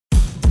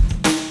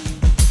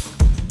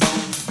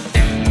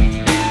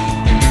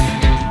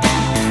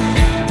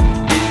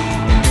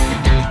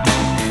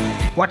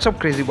What's up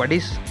crazy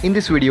buddies? In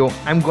this video,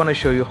 I'm gonna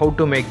show you how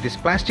to make this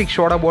plastic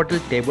soda bottle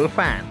table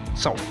fan.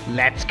 So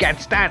let's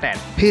get started.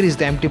 Here is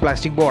the empty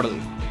plastic bottle.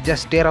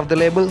 Just tear off the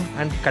label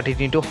and cut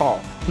it into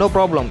half. No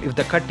problem if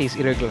the cut is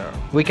irregular.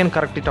 We can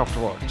correct it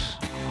afterwards.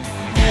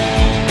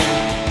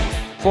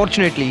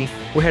 Fortunately,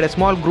 we had a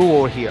small groove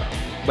over here.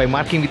 By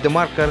marking with the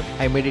marker,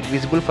 I made it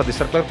visible for the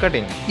circular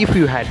cutting. If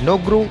you had no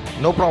groove,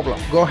 no problem.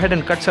 Go ahead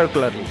and cut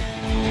circularly.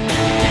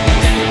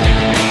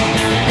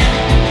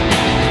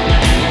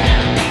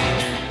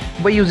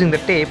 By using the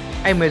tape,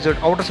 I measured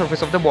outer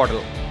surface of the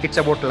bottle. It's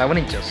about 11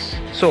 inches.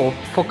 So,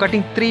 for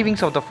cutting 3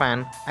 wings of the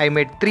fan, I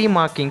made 3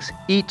 markings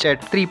each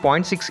at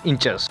 3.6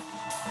 inches.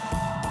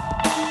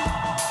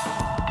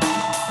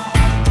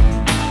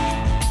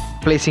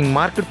 Placing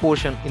marked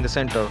portion in the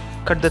center,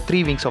 cut the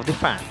 3 wings of the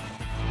fan.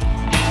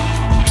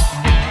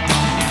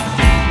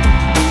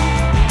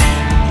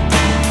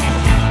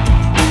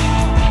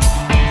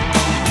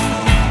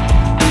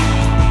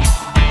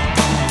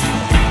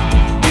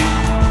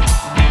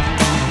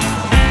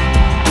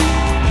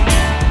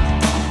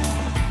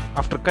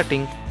 After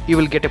cutting, you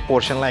will get a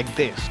portion like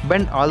this.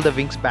 Bend all the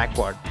wings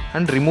backward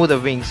and remove the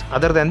wings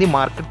other than the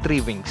marked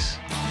 3 wings.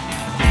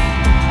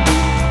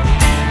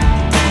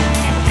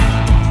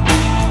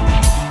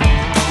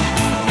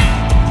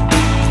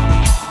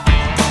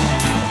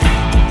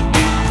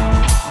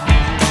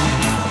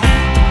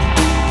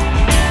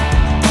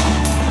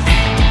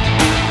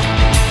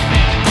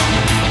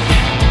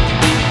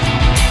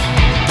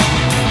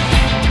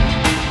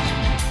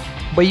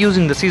 By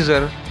using the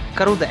scissor,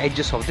 curve the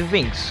edges of the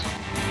wings.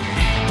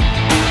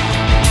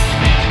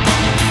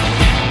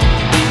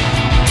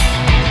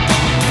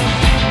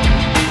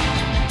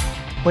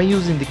 By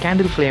using the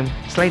candle flame,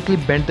 slightly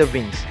bend the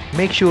wings.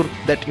 Make sure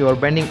that you are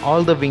bending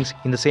all the wings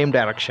in the same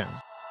direction.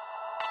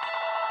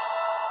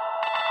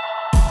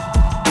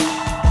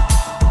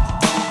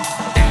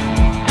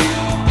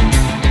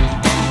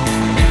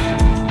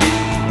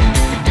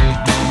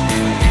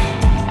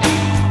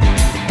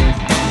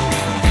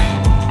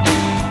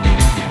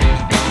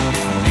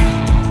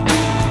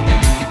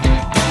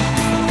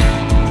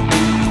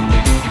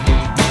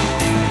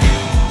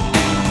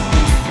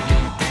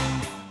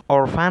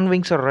 Our fan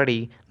wings are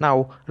ready.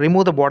 Now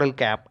remove the bottle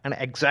cap and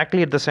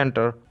exactly at the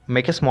center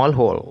make a small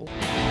hole.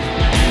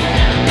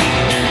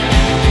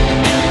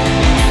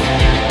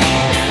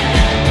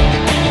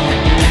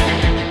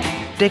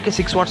 Take a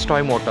 6 watts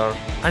toy motor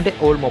and an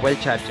old mobile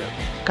charger.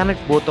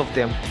 Connect both of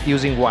them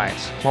using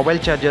wires. Mobile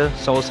charger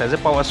serves as a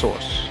power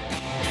source.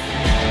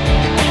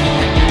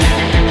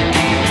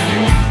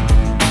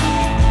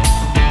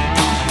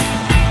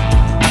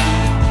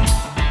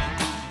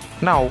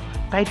 Now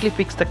tightly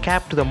fix the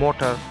cap to the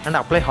motor and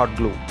apply hot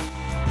glue.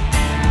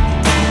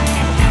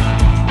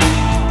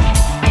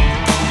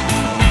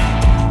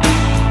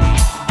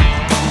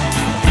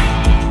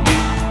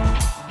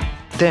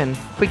 Then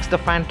fix the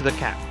fan to the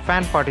cap.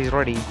 Fan part is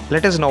ready.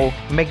 Let us now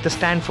make the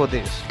stand for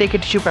this. Take a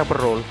tissue paper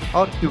roll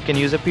or you can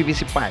use a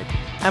PVC pipe.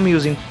 I'm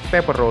using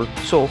paper roll,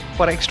 so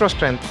for extra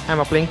strength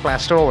I'm applying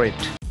plaster over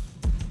it.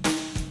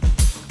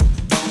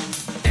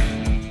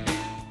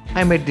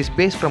 I made this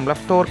base from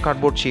leftover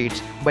cardboard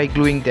sheets by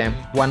gluing them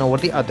one over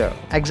the other.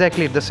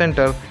 Exactly at the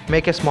center,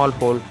 make a small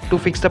hole to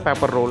fix the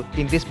paper roll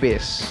in this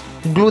base.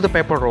 Glue the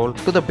paper roll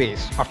to the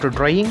base. After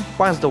drying,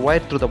 pass the wire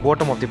through the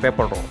bottom of the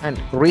paper roll and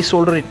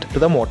resolder it to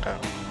the motor.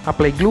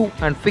 Apply glue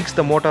and fix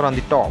the motor on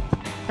the top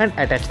and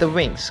attach the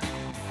wings.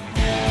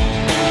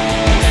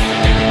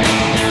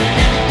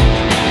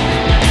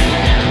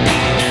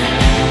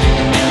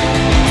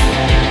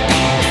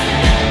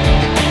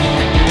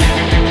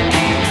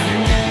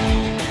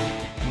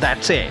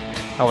 That's it.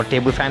 Our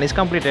table fan is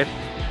completed.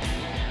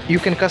 You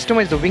can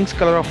customize the wings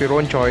color of your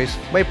own choice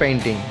by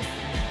painting.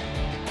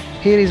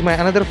 Here is my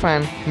another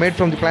fan made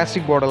from the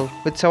plastic bottle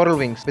with several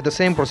wings with the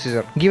same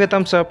procedure. Give a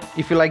thumbs up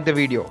if you like the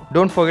video.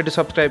 Don't forget to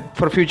subscribe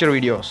for future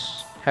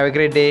videos. Have a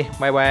great day.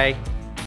 Bye bye.